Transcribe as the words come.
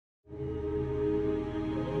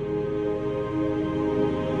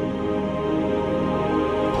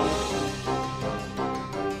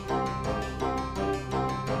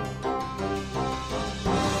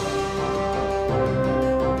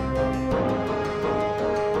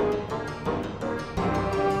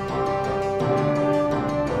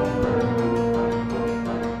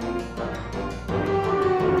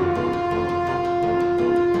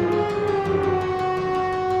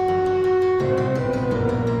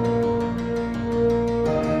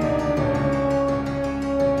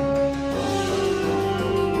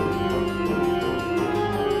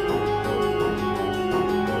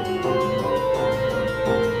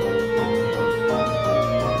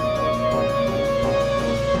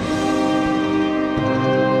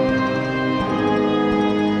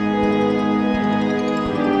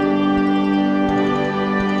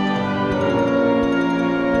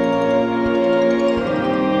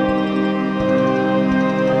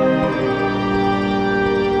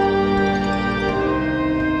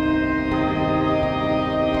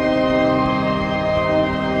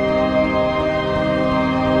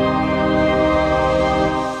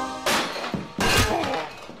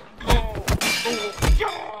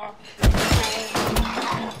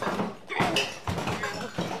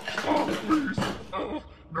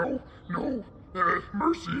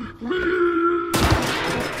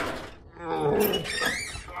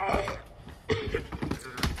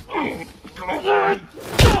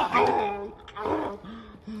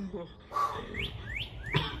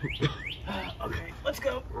Okay, let's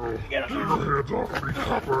go. Get up. Hands off me,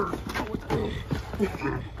 copper.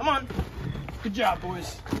 Come on. Good job,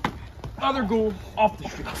 boys. Other ghoul off the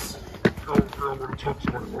streets. Okay, I'm gonna talk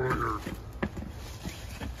to my lawyer.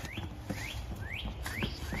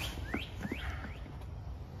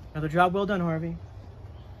 Another job well done, Harvey.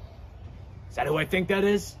 Is that who I think that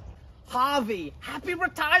is? Harvey, happy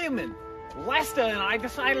retirement. Lester and I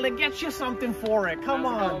decided to get you something for it. Come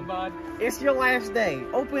How's it on, going, bud? It's your last day.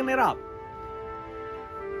 Open it up.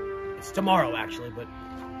 It's tomorrow, actually, but,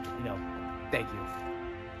 you know, thank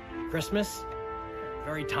you. Christmas?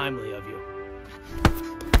 Very timely of you.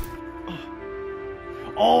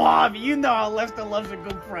 Oh, Harvey, you know how Lester loves a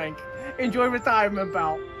good prank. Enjoy retirement,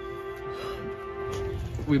 pal.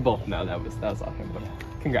 We both know that was awesome, but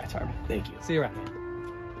congrats, Harvey. Thank you. See you around.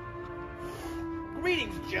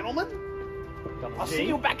 Greetings, gentlemen. I'll G. see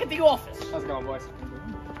you back at the office. How's it going, boys?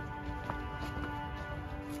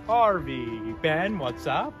 Harvey, Ben, what's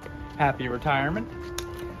up? Happy retirement.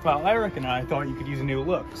 Well, Eric and I thought you could use a new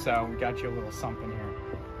look, so we got you a little something here.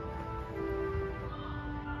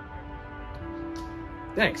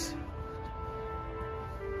 Thanks.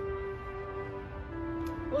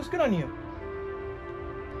 It looks good on you.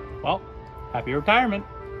 Well, happy retirement.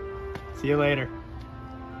 See you later.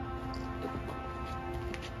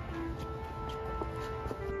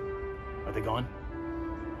 Are they gone?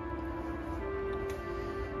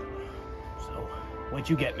 So, what'd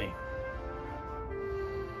you get me?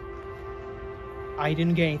 I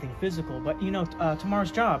didn't get anything physical, but you know,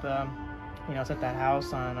 tomorrow's job, you know, it's at that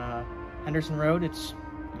house on Henderson Road. It's,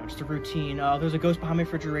 you know, just a routine. There's a ghost behind my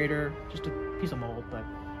refrigerator, just a piece of mold, but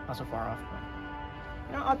not so far off. But,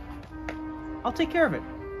 you know, I'll take care of it.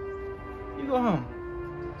 You go home.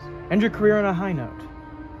 End your career on a high note.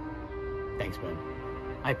 Thanks, Ben.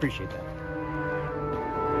 I appreciate that.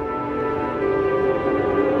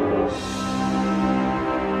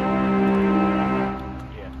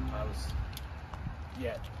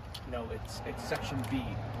 No, it's section B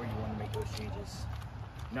where you want to make those changes.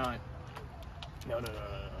 Not. No.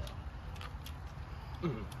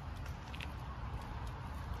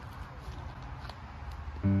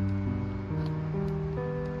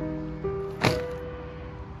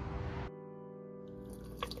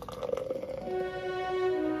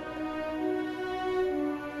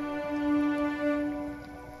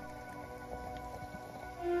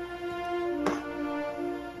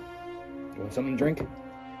 You want something to drink?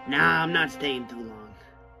 Nah, I'm not staying too long.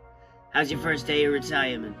 How's your first day of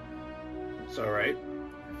retirement? It's alright.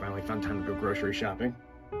 I finally found time to go grocery shopping.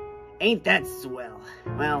 Ain't that swell?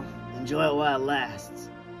 Well, enjoy it while it lasts.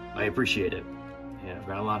 I appreciate it. Yeah, I've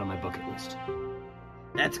got a lot on my bucket list.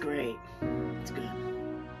 That's great. It's good.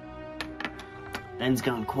 Ben's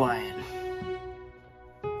gone quiet.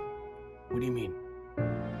 What do you mean?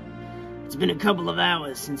 It's been a couple of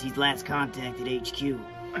hours since he's last contacted HQ.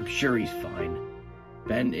 I'm sure he's fine.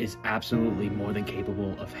 Ben is absolutely more than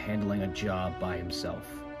capable of handling a job by himself.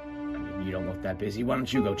 I mean, you don't look that busy. Why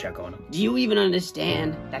don't you go check on him? Do you even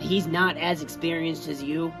understand that he's not as experienced as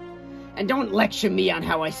you? And don't lecture me on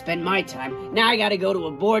how I spend my time. Now I gotta go to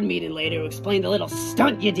a board meeting later to explain the little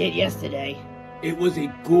stunt you did yesterday. It was a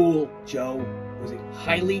ghoul, Joe. It was a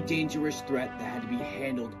highly dangerous threat that had to be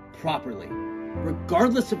handled properly.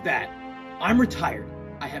 Regardless of that, I'm retired.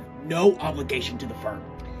 I have no obligation to the firm.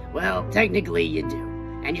 Well, technically you do.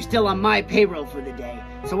 And you're still on my payroll for the day.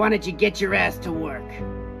 So why don't you get your ass to work?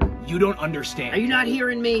 You don't understand. Are you not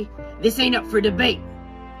hearing me? This ain't up for debate.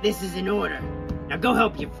 This is an order. Now go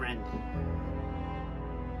help your friend.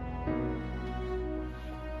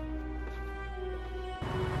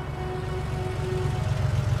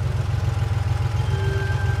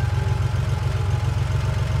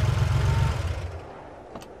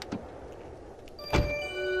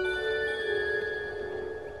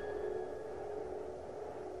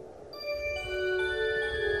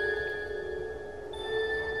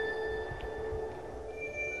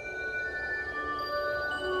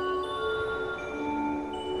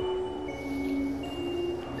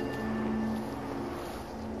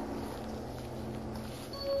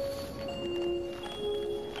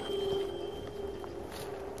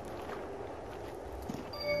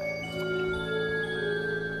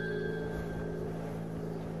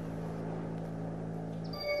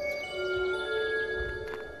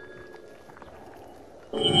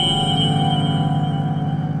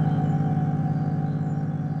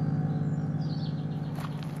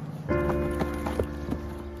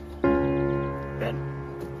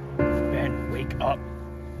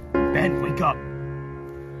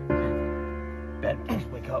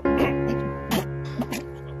 Wake up.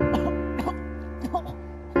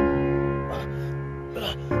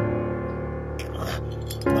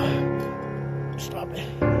 Stop it.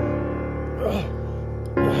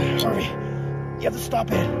 Harvey, you have to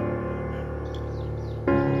stop it.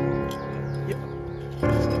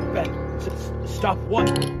 Ben, stop what?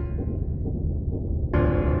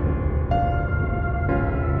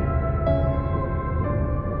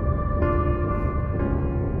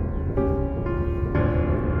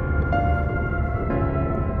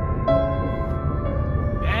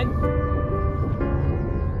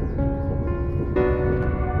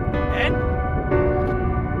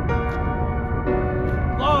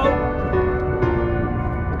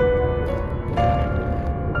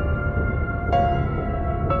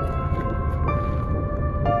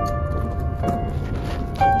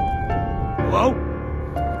 Hello?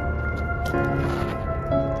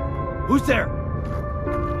 Who's there?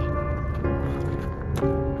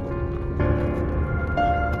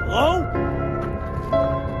 Hello?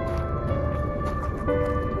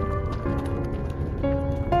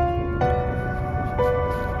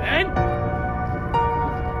 Ben?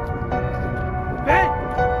 Ben?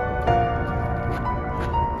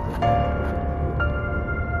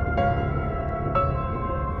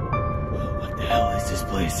 What the hell is this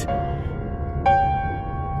place?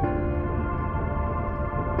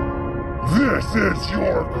 This is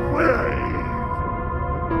your grave!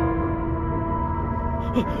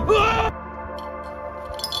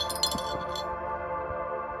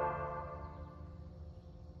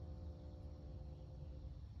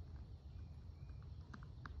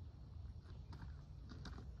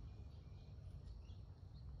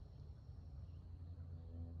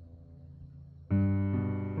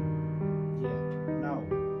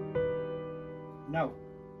 No,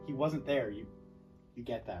 he wasn't there. You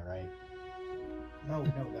get that, right? No,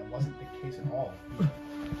 that wasn't the case at all. He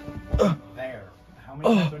wasn't there. How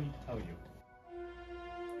many times do I need to tell you?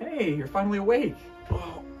 Hey, you're finally awake.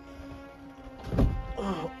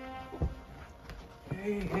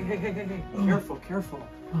 Hey. Careful.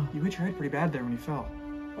 You hit your head pretty bad there when you fell.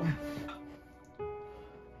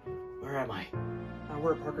 Where am I?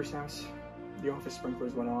 We're at Parker's house. The office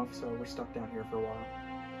sprinklers went off, so we're stuck down here for a while.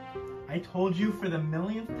 I told you for the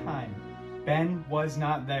millionth time, Ben was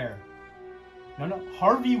not there. No,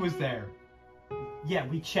 Harvey was there. Yeah,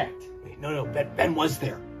 we checked. Wait, no, Ben was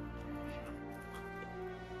there.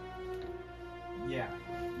 Yeah,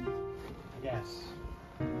 I guess.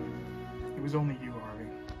 It was only you, Harvey.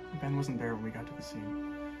 Ben wasn't there when we got to the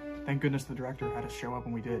scene. Thank goodness the director had us show up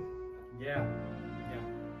when we did. Yeah.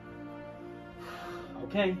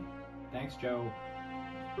 Okay. Thanks, Joe.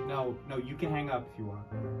 No, you can hang up if you want.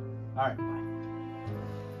 All right, bye.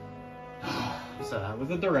 So that was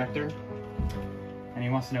the director, and he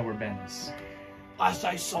wants to know where Ben is. Last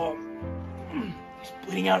I saw him, he's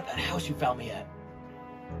bleeding out at that house you found me at.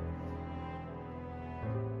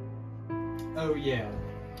 Oh yeah,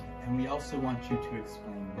 and we also want you to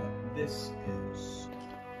explain what this is.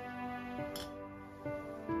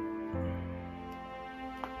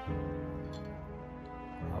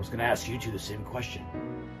 I was gonna ask you two the same question.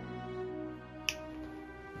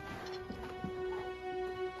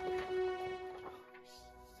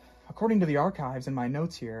 According to the archives and my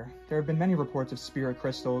notes here, there have been many reports of spirit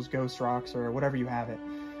crystals, ghost rocks, or whatever you have it,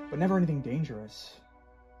 but never anything dangerous.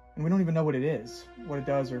 And we don't even know what it is, what it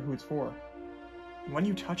does, or who it's for. When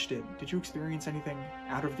you touched it, did you experience anything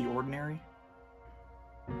out of the ordinary?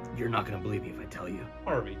 You're not gonna believe me if I tell you.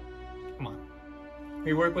 Harvey, come on.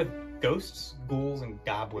 We work with ghosts, ghouls, and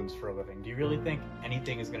goblins for a living. Do you really think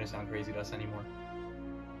anything is gonna sound crazy to us anymore?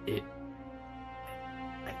 I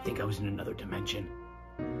think I was in another dimension.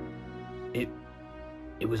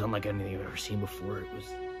 It was unlike anything I've ever seen before. It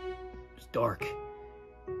was dark.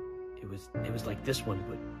 It was like this one,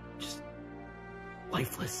 but just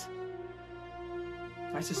lifeless.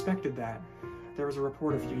 I suspected that. There was a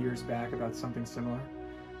report a few years back about something similar.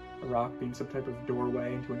 A rock being some type of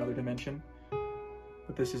doorway into another dimension.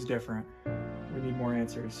 But this is different. We need more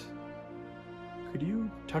answers. Could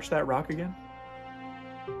you touch that rock again?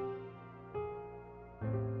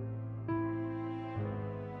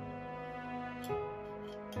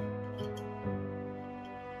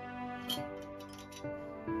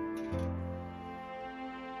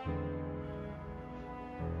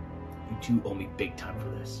 You two owe me big time for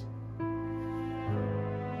this.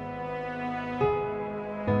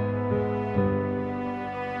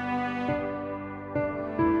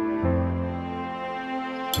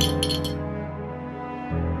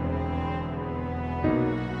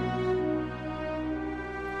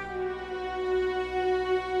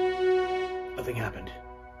 Nothing happened.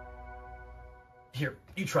 Here, Here,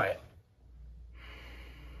 you try it.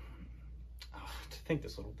 Oh, to think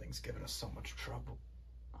this little thing's giving us so much trouble.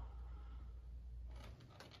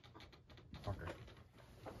 Parker.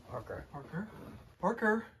 Parker. Parker.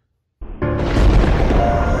 Parker.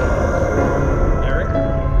 Eric?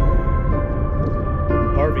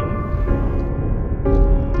 Harvey?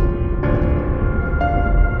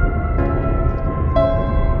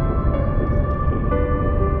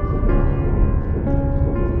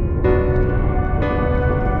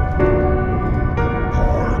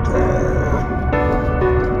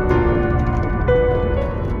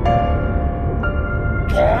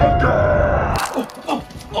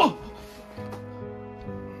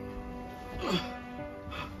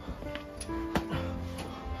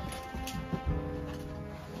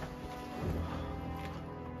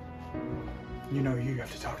 You know who you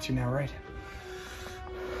have to talk to now, right?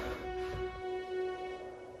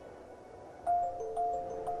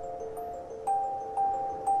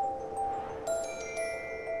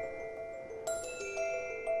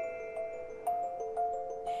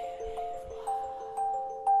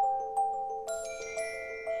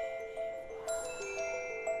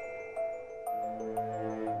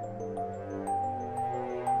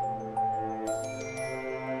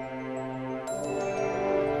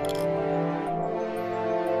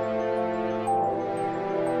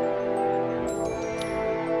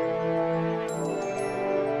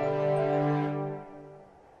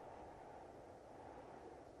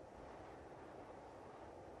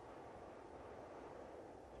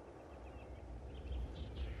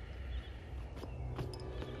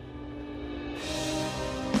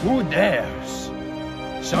 Who dares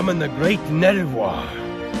summon the great Nerevoir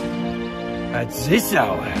at this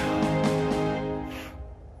hour?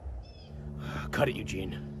 Cut it,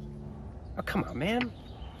 Eugene. Oh, come on, man.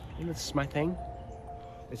 You know, this is my thing.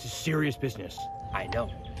 This is serious business. I know.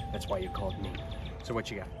 That's why you called me. So what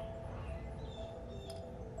you got?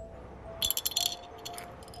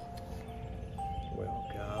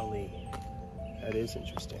 Well, golly. That is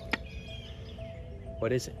interesting.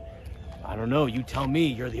 What is it? I don't know. You tell me.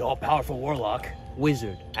 You're the all-powerful warlock.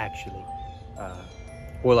 Wizard, actually.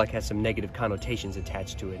 Warlock has some negative connotations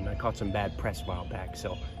attached to it, and I caught some bad press a while back,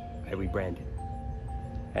 so I rebranded.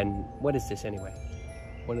 And what is this, anyway?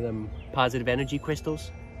 One of them positive energy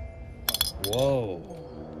crystals? Whoa.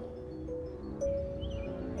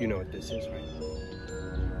 You know what this is,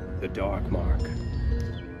 right? The Dark Mark.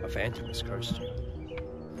 A phantom has cursed you.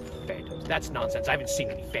 Phantoms? That's nonsense. I haven't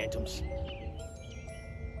seen any phantoms.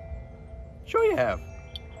 Sure you have.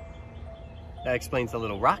 That explains the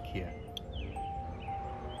little rock here.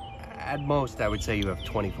 At most, I would say you have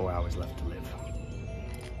 24 hours left to live.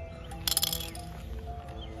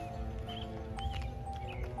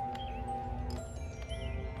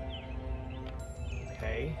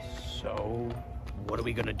 Okay, so what are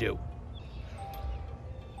we gonna do?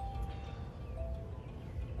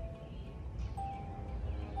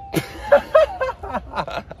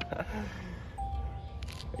 Are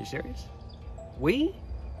you serious?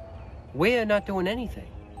 We're not doing anything.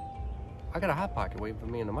 I got a Hot Pocket waiting for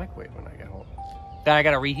me in the microwave when I get home. That I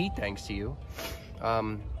gotta reheat thanks to you.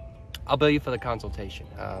 I'll bill you for the consultation.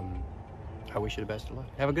 I wish you the best of luck.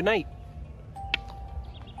 Have a good night.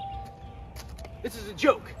 This is a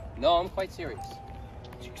joke. No, I'm quite serious.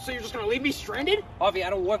 So you're just gonna leave me stranded? Harvey, I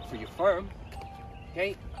don't work for your firm.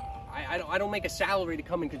 Okay? I don't make a salary to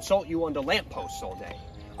come and consult you under lampposts all day.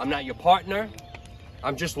 I'm not your partner.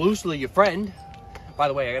 I'm just loosely your friend. By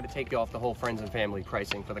the way, I gotta take you off the whole friends and family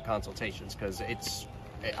pricing for the consultations, because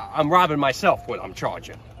I'm robbing myself what I'm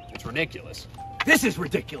charging. It's ridiculous. This is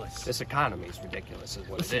ridiculous. This economy is ridiculous, is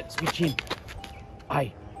what it is. Eugene,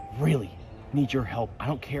 I really need your help. I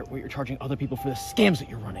don't care what you're charging other people for the scams that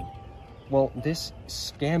you're running. Well, this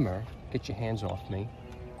scammer, get your hands off me,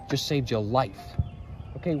 just saved your life.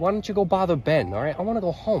 Okay, why don't you go bother Ben, all right? I want to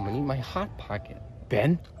go home and eat my Hot Pocket.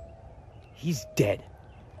 Ben? He's dead.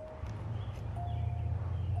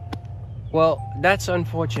 Well, that's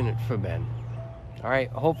unfortunate for Ben. All right,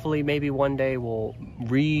 hopefully maybe one day we'll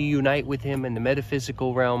reunite with him in the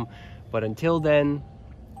metaphysical realm, but until then,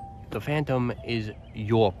 the Phantom is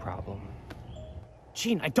your problem.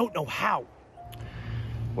 Gene, I don't know how.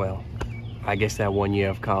 Well, I guess that 1 year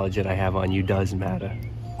of college that I have on you does matter.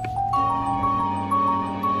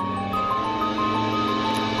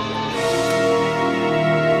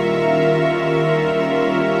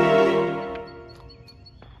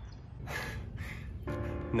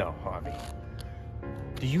 No, Harvey.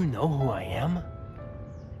 Do you know who I am?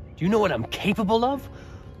 Do you know what I'm capable of?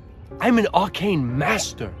 I'm an arcane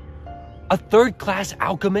master, a third-class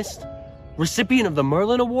alchemist, recipient of the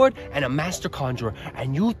Merlin Award and a master conjurer,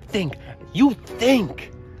 and you think you're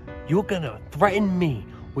gonna threaten me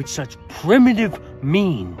with such primitive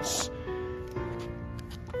means?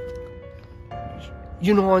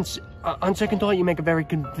 You know, on second thought, you make a very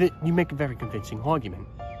convincing argument.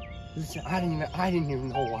 Listen, I didn't even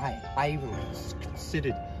know why I even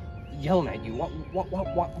considered yelling at you.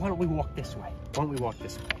 Why don't we walk this way? Why don't we walk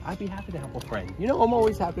this way? I'd be happy to help a friend. You know, I'm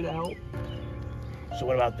always happy to help. So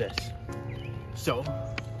what about this? So,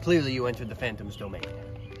 clearly you entered the Phantom's domain.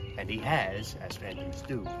 And he has, as Phantoms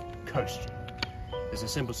do, cursed you. There's a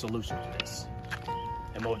simple solution to this.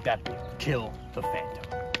 And what would that be? Kill the Phantom.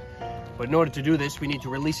 But in order to do this, we need to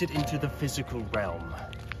release it into the physical realm.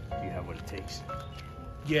 Do you have what it takes?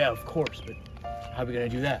 Yeah, of course, but how are we gonna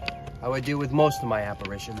do that? How I deal with most of my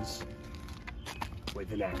apparitions.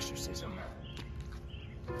 With an exorcism.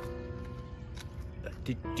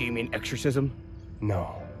 Do you mean exorcism?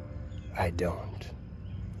 No, I don't.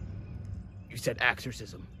 You said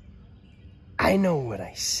exorcism. I know what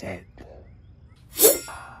I said.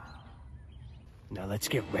 Now let's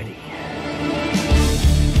get ready.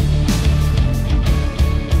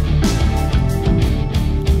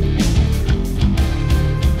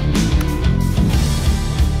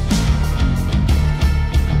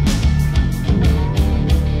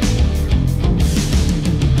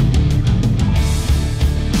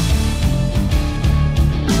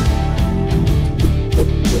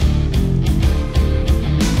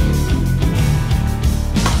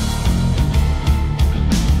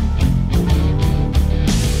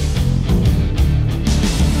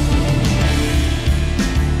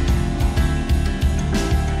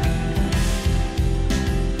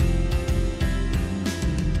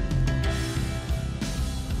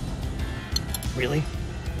 Really?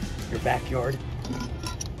 Your backyard?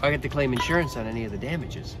 I get to claim insurance on any of the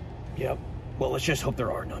damages. Yep. Well, let's just hope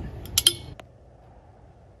there are none.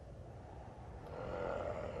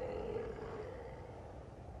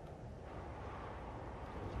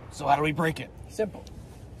 So how do we break it? Simple.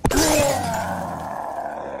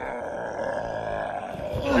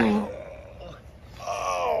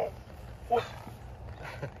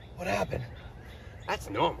 What happened? That's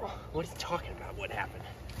normal. What are you talking about? What happened?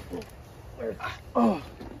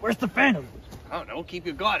 Where's the Phantom? I don't know. Keep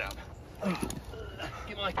your guard up.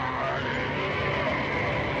 Get my...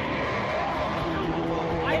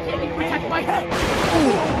 I can't even protect my head!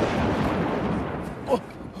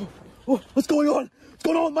 What's going on? What's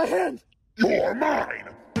going on with my hand? You're mine!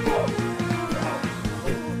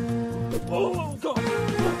 Oh, God!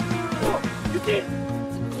 You can't!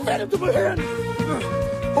 Phantom to my hand!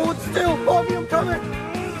 Hold still! Bobby, I'm coming!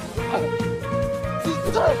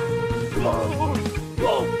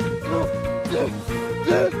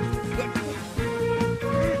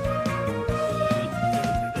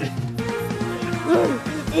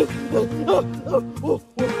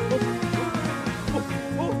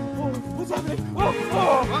 What's happening? I'm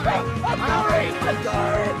sorry! I'm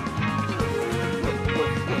sorry!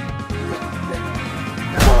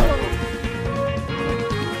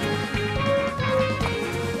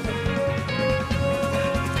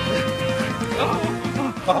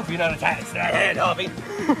 I hope you're not attached to that head, Harvey.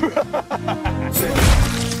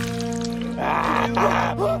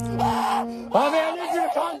 Harvey, I need you to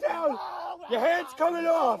calm down! Your hand's coming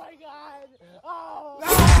off! Oh my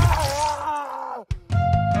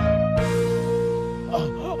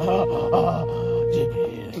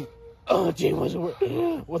God! Gene, what's the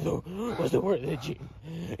word there, Gene?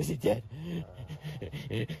 Is it dead?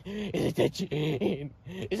 Is it dead, Gene?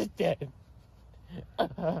 Is it dead?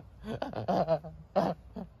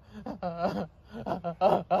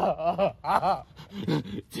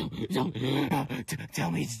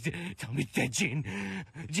 Tell me it's dead, Gene.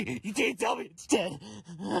 Gene, tell me it's dead.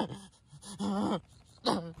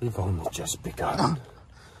 We've only just begun.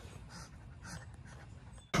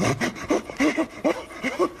 Oh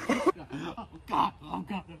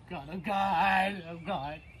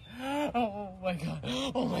God. Oh my God.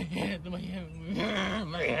 Oh, my hand.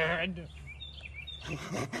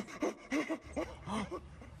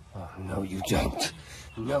 Oh, no, you don't.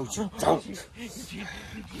 No, you don't.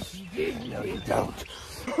 No, you don't.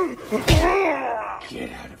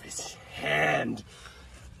 Get out of his hand.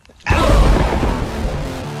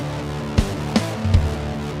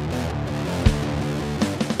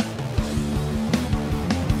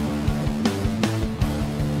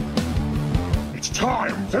 It's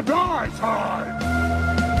time to die time!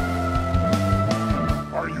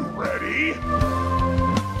 Are you ready?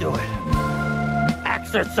 Do it.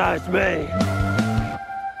 Exercise me.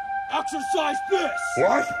 Exercise this!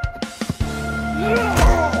 What?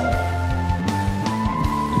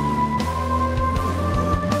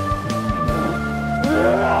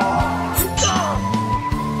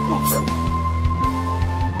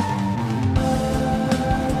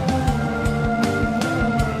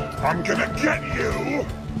 I'm gonna get you!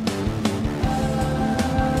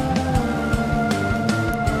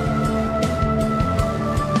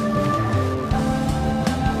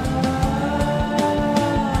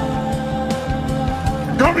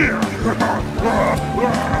 Come here!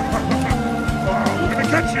 I'm gonna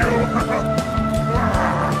get you!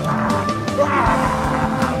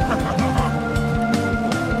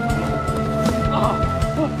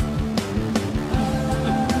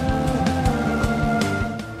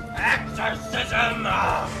 Exorcism!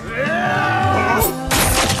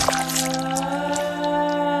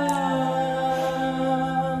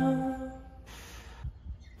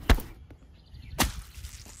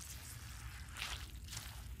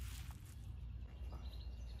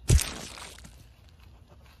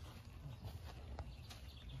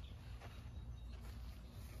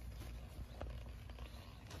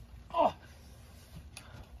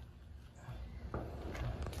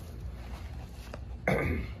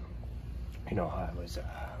 You know, I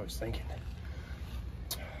was thinking,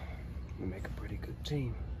 we make a pretty good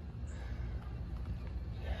team.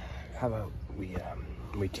 How about we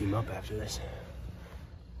team up after this?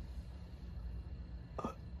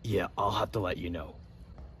 Yeah, I'll have to let you know.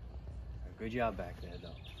 Good job back there, though.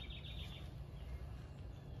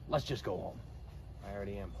 Let's just go home. I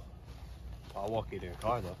already am. I'll walk you to your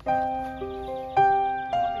car, though.